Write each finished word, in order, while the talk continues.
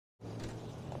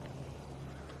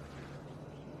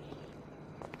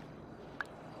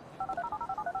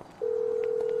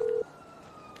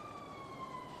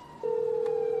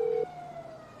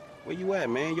you at,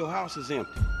 man? Your house is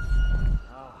empty.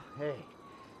 Oh, hey.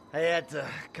 I had to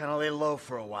kind of lay low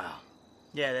for a while.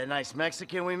 Yeah, that nice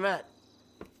Mexican we met.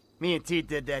 Me and T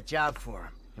did that job for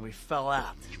him, and we fell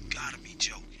out. You gotta be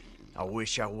joking. I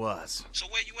wish I was. So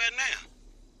where you at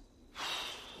now?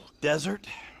 Desert,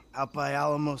 out by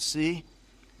Alamo Sea.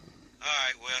 All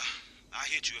right, well, I'll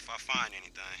hit you if I find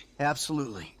anything.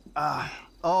 Absolutely.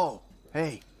 Oh,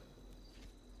 hey.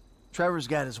 Trevor's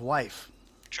got his wife.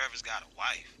 Trevor's got a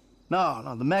wife?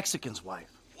 No, the Mexican's wife.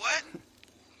 What?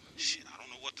 Shit, I don't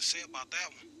know what to say about that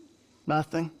one.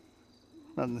 Nothing.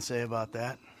 Nothing to say about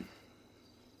that.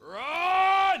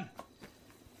 Run!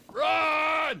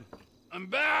 Run! I'm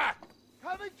back!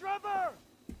 Coming, Trevor!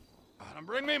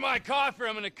 Bring me my coffee,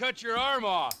 I'm gonna cut your arm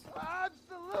off.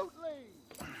 Absolutely!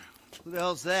 Who the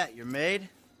hell's that, your maid?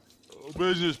 Oh,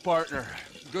 business partner.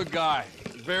 Good guy.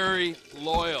 Very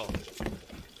loyal.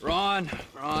 Ron,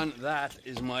 that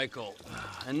is Michael.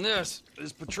 And this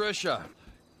is Patricia.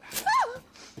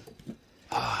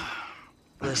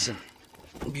 Listen,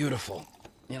 beautiful.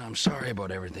 You know, I'm sorry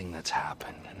about everything that's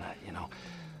happened. And, I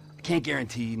can't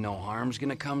guarantee no harm's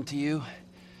gonna come to you.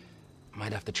 I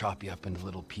might have to chop you up into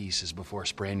little pieces before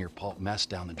spraying your pulp mess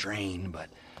down the drain, but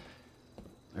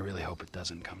I really hope it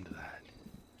doesn't come to that.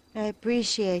 I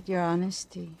appreciate your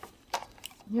honesty.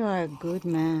 You are a good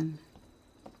man.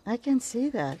 I can see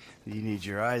that. You need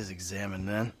your eyes examined,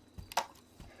 then.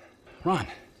 Ron,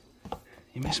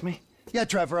 you miss me? Yeah,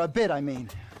 Trevor, a bit, I mean.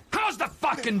 How's the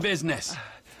fucking business?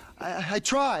 I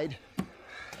tried.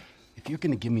 If you're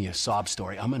gonna give me a sob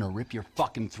story, I'm gonna rip your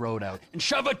fucking throat out and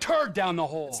shove a turd down the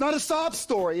hole. It's not a sob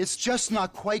story. It's just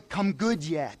not quite come good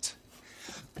yet.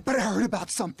 But I heard about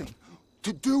something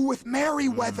to do with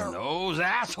Merryweather. Those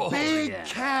assholes. Big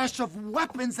cache of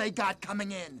weapons they got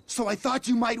coming in. So I thought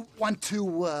you might want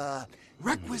to,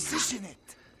 requisition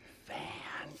it.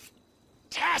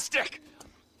 Fantastic!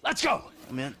 Let's go!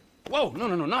 I'm in. Whoa, no,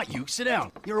 not you. Sit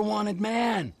down. You're a wanted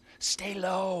man. Stay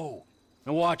low.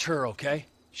 Now watch her, okay?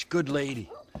 She's a good lady.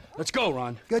 Let's go,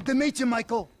 Ron. Good to meet you,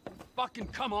 Michael. Fucking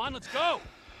come on, let's go!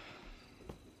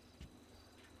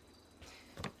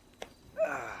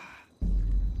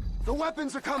 The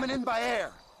weapons are coming in by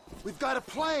air. We've got a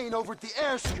plane over at the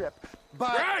airstrip,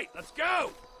 but... Right, let's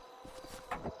go!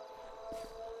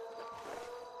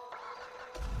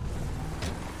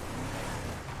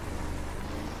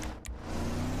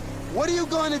 What are you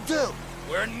going to do?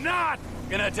 We're not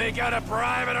gonna take out a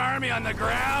private army on the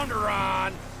ground,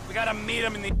 Ron. We gotta meet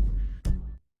them in the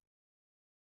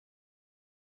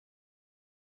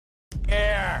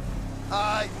air.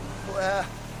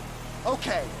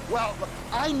 Okay. Well, look,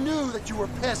 I knew that you were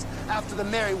pissed after the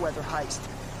Merryweather heist,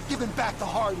 giving back the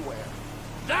hardware.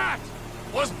 That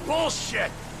was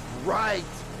bullshit. Right.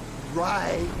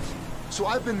 So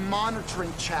I've been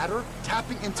monitoring chatter,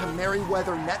 tapping into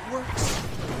Merryweather networks.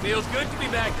 Feels good to be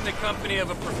back in the company of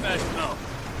a professional.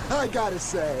 I gotta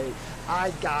say,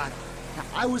 I got it. Now,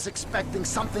 I was expecting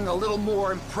something a little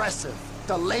more impressive.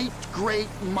 The late, great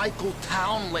Michael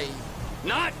Townley.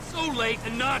 Not so late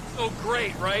and not so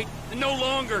great, right? And no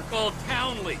longer called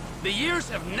Townley. The years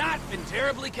have not been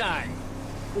terribly kind.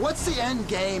 What's the end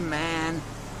game, man?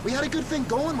 We had a good thing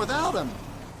going without him.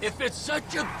 If it's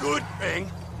such a good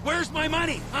thing, where's my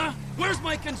money, huh? Where's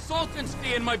my consultant's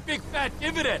fee and my big fat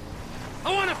dividend?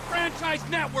 I want a franchise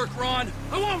network, Ron.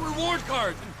 I want reward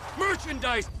cards and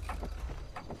merchandise.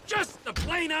 Just the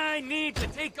plane I need to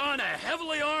take on a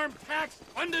heavily armed,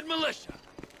 tax-funded militia.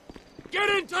 Get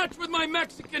in touch with my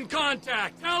Mexican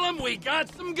contact. Tell him we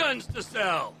got some guns to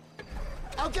sell.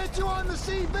 I'll get you on the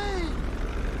CV!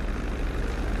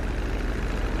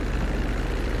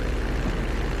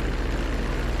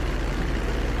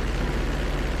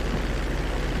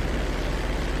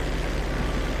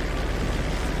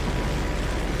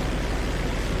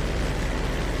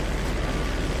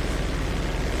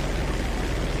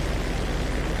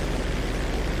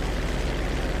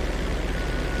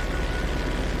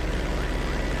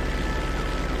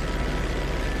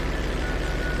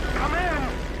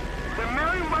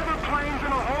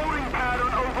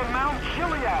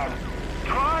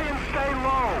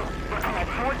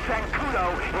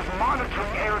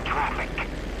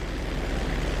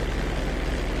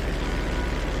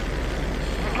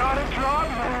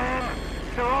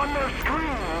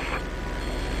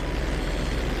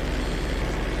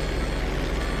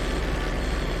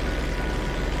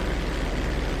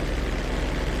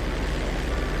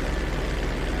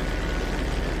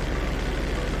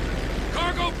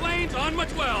 On my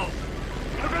 12.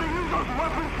 You're gonna use those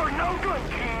weapons for no good,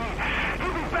 King.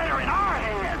 You'll be better in our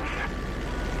hands.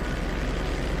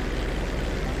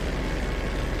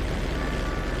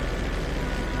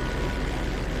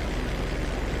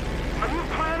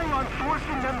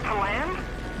 land?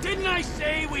 Didn't I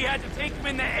say we had to take them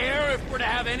in the air if we're to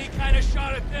have any kind of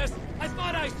shot at this? I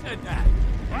thought I said that.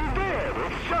 You did.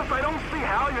 It's just I don't see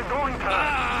how you're going to...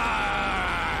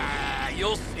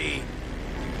 You'll see.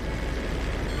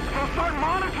 So start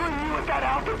monitoring you at that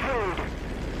altitude.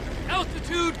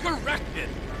 Altitude corrected.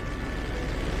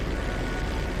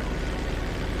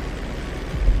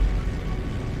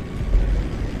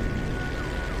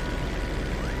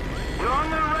 You're on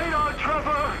their radar,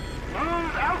 Trevor.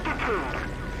 Lose altitude.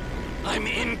 I'm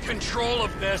in control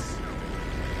of this.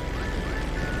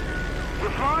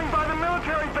 You're flying by the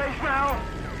military base now.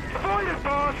 Avoid it,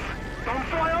 boss. Don't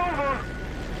fly over.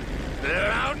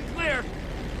 They're out and clear.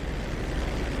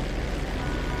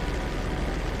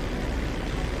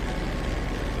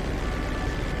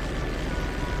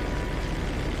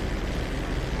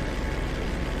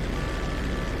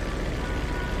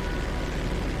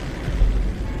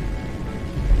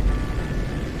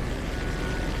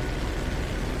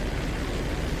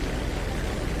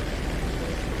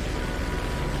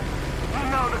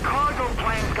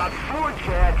 Got 4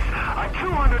 jets, a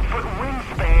 200-foot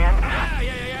wingspan.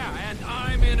 Yeah, and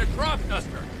I'm in a crop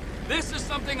duster. This is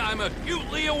something I'm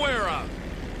acutely aware of.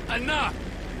 Enough!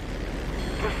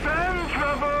 Descend,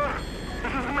 Trevor!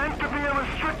 This is meant to be a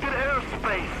restricted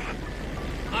airspace.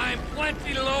 I'm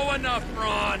plenty low enough,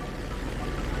 Ron.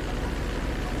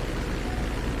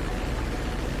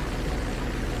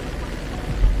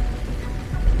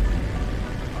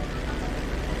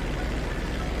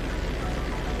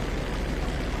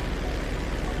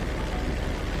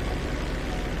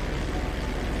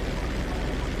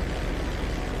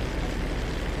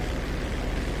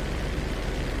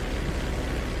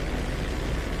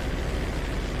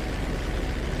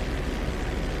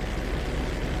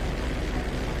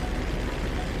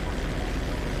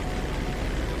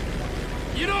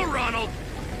 You know Ronald,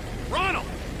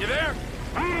 you there?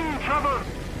 Trevor.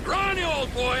 Ronnie,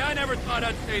 old boy, I never thought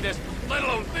I'd say this, let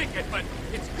alone think it, but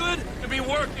it's good to be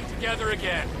working together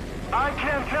again. I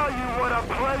can't tell you what a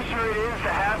pleasure it is to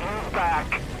have you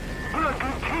back. We're a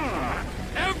good team.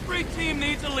 Every team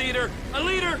needs a leader,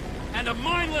 and a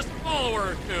mindless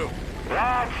follower or two.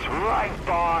 That's right,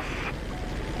 boss.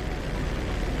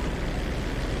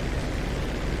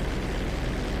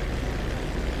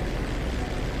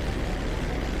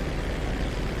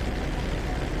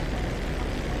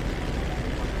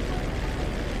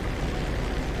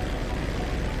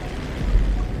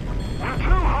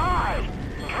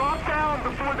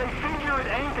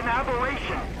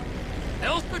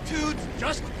 Altitude's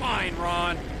just fine,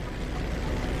 Ron.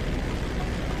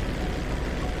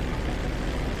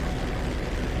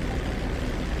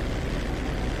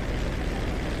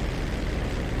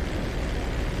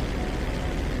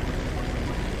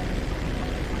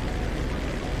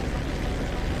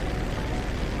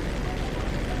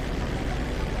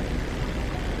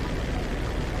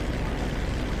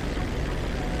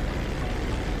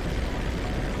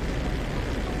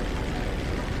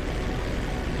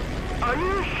 Are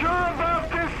you sure about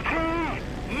this, T?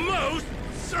 Most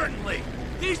certainly.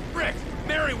 These bricks,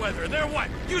 Merryweather, they're what?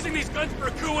 Using these guns for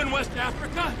a coup in West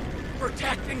Africa?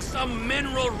 Protecting some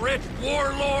mineral-rich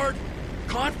warlord?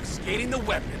 Confiscating the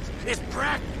weapons is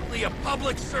practically a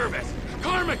public service.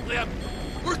 Karmically,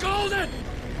 we're golden!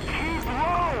 Keep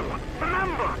low!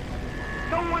 Remember,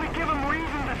 don't want to give him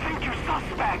reason to think you're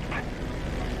suspect.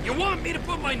 You want me to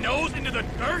put my nose into the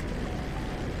dirt?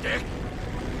 Dick?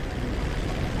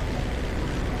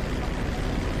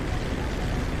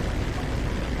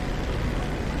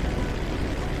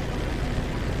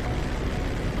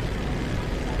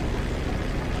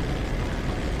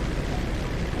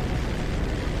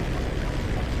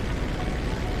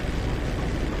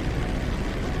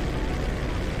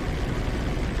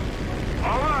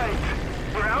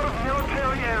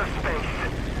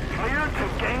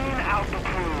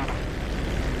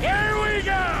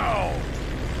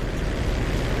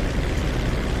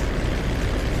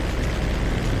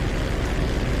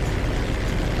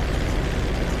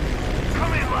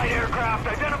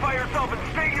 Identify yourself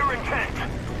and state your intent.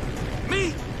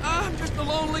 Me? I'm just a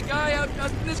lonely guy out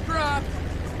dusting his crop.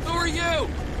 Who are you?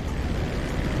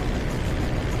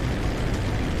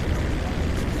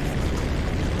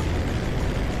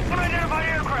 Unidentified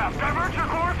aircraft. Divert your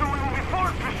course or we will be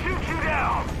forced to shoot you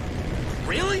down.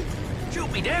 Really?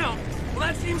 Shoot me down? Well,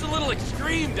 that seems a little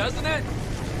extreme, doesn't it?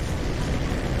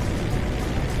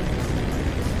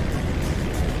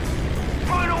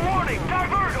 Final warning.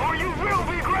 Divert or you will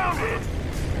be grounded.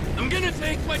 I'm gonna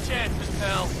take my chances,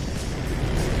 pal.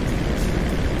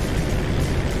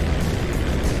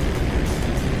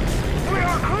 We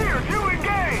are clear to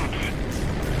engage!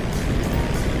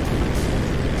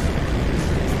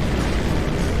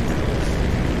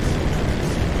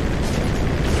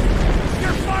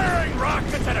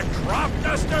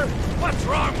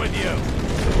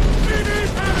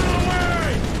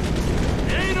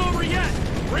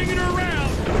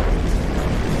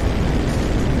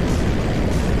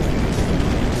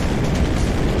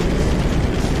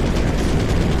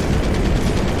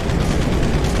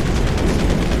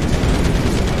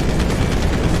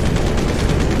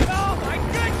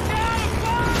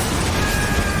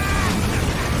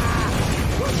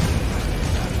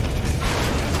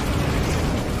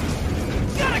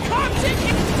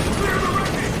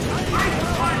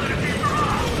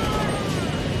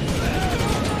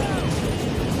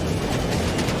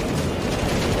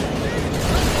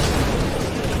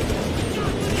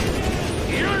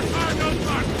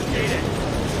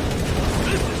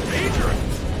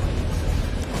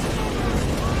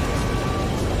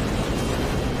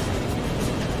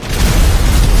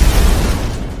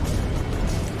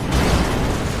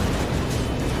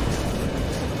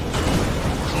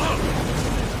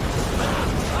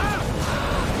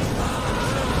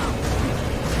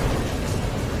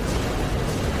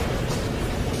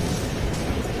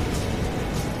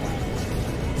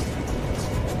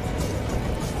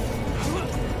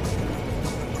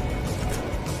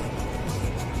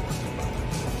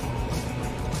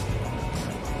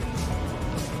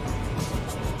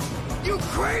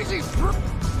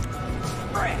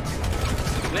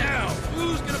 Now,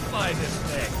 who's gonna fly this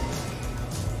thing?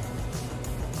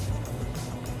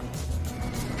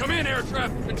 Come in, air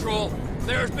traffic control.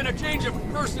 There's been a change of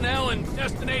personnel and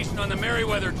destination on the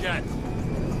Merryweather jet.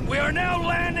 We are now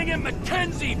landing in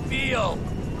Mackenzie Field.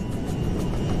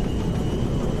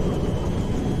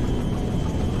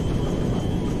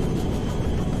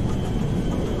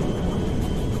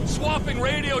 Swapping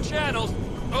radio channels.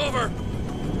 Over.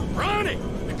 Ronnie!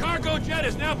 The cargo jet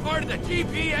is now part of the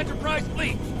TP Enterprise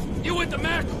fleet. You with the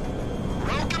mech?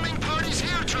 Welcoming party's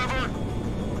here, Trevor.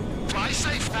 Fly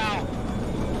safe now.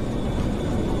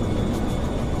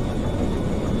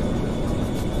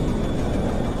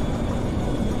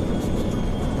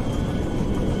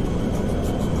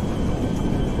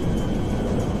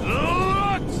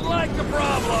 Looks like a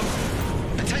problem.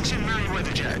 Attention,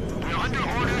 Merryweather Jet. We're under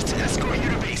orders to escort you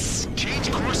to base.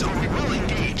 Change course or we will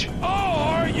engage.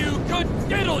 Or you could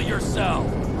diddle yourself.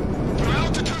 Your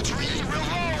altitude's really real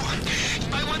low. You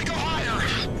might want to go higher.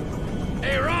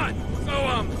 Hey, Ron.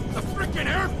 So, the frickin'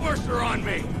 Air Force are on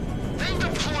me. They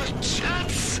deploy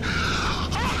jets.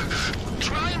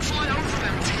 Try and fly over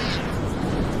them, T.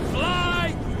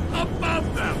 Fly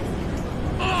above them.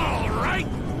 All right.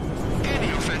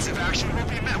 Any offensive action will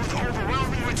be met with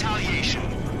overwhelming retaliation.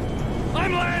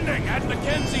 I'm landing at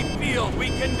Mackenzie Field. We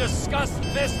can discuss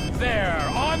this there,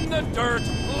 on the dirt,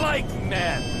 like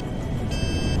men.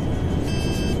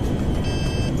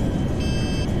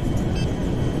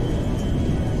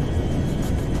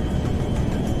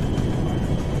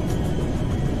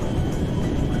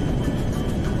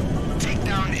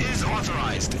 Takedown is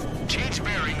authorized. Change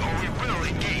bearing or we will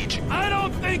engage. I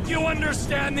don't think you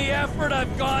understand the effort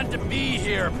I've gone to be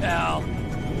here, pal.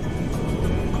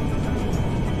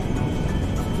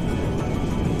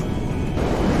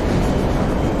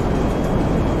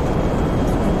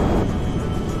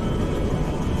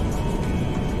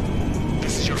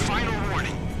 This is your final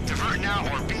warning. Divert now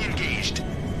or be engaged.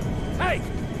 Hey,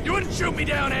 you wouldn't shoot me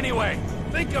down anyway.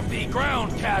 Think of the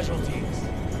ground casualties.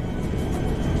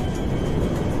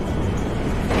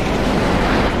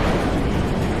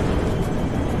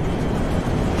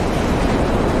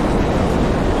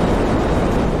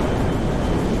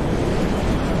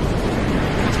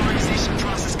 Authorization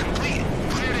process complete.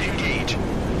 Clear to engage.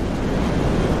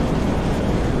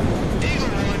 Eagle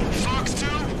 1, Fox 2.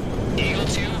 Eagle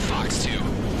 2, Fox 2.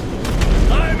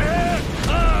 I'm hit!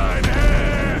 I'm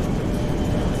hit!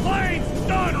 Plane's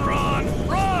done, Ron!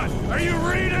 Ron, are you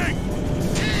reading?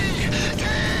 T!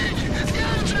 The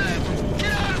engine!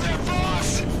 Get out of there, boss!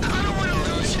 I don't want to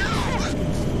lose you!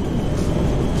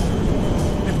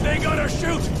 If they gotta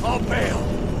shoot, I'll bail.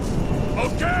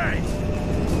 Okay!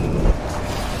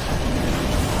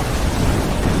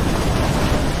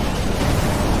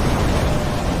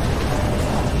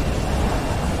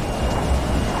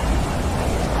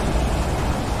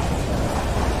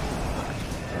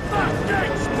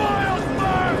 Fucking spoiled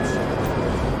birds!